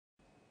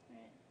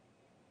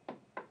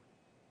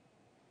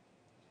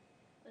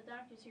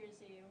doctor's here to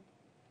see you.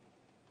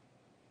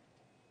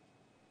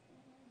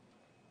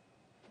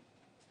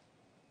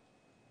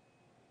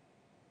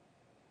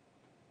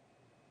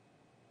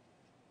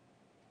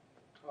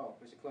 Oh,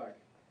 Mr. Clark,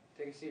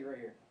 take a seat right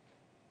here.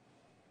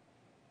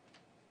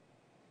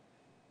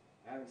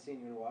 I haven't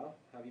seen you in a while.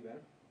 How have you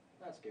been?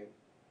 That's good.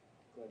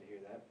 Glad to hear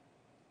that.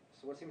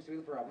 So what seems to be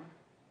the problem?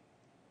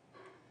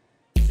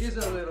 Here's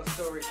a little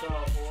story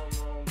called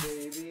hormone,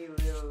 baby.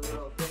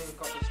 Little thing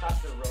called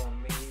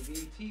testosterone,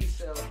 maybe. T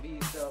cells, B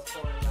cells,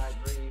 pouring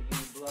like gravy.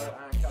 Blood,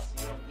 iron,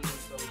 calcium,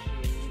 heating so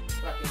shady.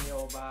 Rocking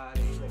your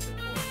body like a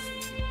poor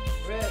baby.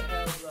 Red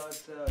hell blood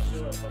cells,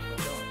 sure, but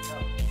don't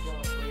help.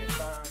 Going for your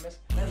thymus,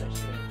 and that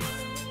shit.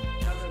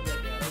 Now look at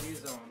that, of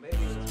his own. Baby,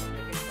 let's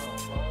make it boom,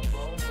 boom,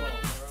 boom, boom.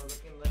 Girl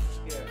looking like a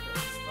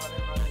scarecrow.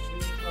 Running,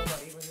 too slow,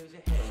 might even lose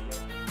your head, yo.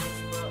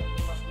 Keep up,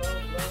 my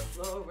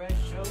flow, red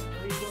show,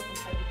 please, welcome,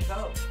 head to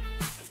toe.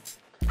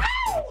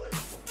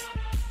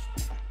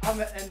 I'm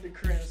an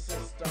endocrine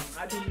system.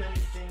 I do many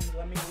things,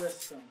 let me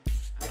list them.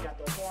 I got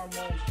the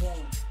hormones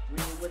flowing. When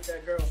you're with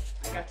that girl,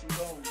 I got you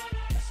going.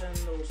 I send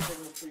those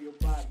signals through your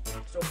body,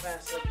 so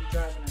fast like you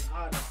driving an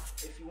auto.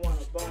 If you want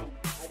a bone,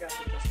 I got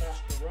the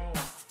testosterone.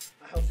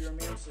 I help your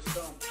immune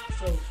system,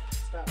 so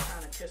stop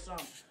trying to kiss them.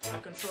 I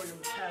control your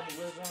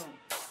metabolism.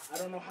 I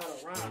don't know how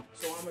to rhyme,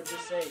 so I'ma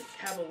just say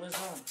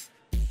cannibalism.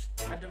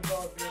 I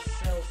develop your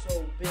cells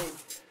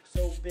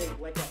so big,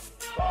 like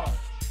a barge.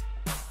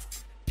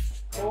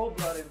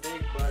 Cold-blooded,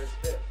 big blood is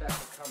fit,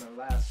 fast, and coming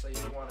last. So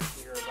you want to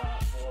hear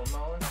about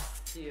hormones?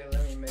 Here,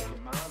 let me make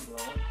your mind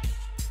blown.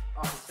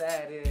 Awful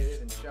sad it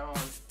isn't shown,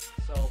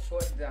 so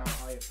put down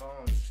all your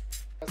phones.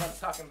 Cause I'm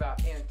talking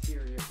about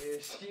anterior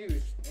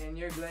issues and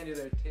your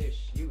glandular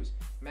tissues.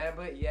 Man,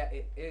 but yeah,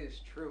 it is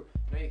true.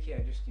 No, you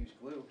can't just use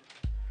glue.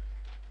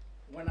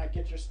 When I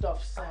get your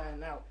stuff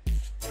signed out,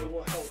 it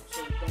will help,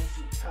 so don't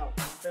you pout.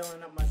 I'm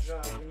failing at my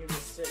job when you get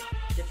sick.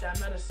 Get that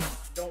medicine,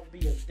 don't be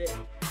a dick.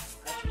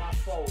 That's my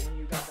fault when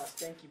you got that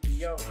stanky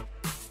BO.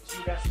 So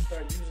you got to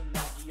start using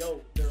that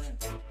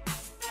deodorant.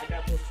 I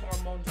got those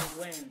hormones and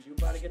glands, you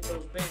about to get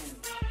those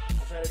bands.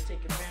 I better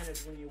take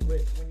advantage when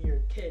you're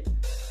a kid.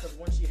 Cause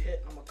once you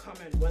hit, I'ma come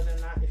in whether or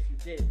not if you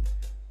did.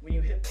 When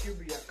you hit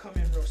puberty, I come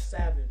in real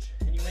savage.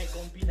 And you ain't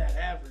gonna be that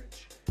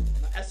average.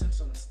 My essence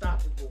is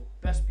unstoppable.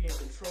 Best be in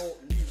control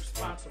and be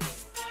responsible.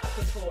 I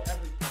control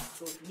everything.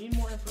 So if you need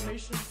more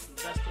information, you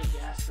best take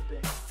your ass to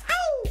bed.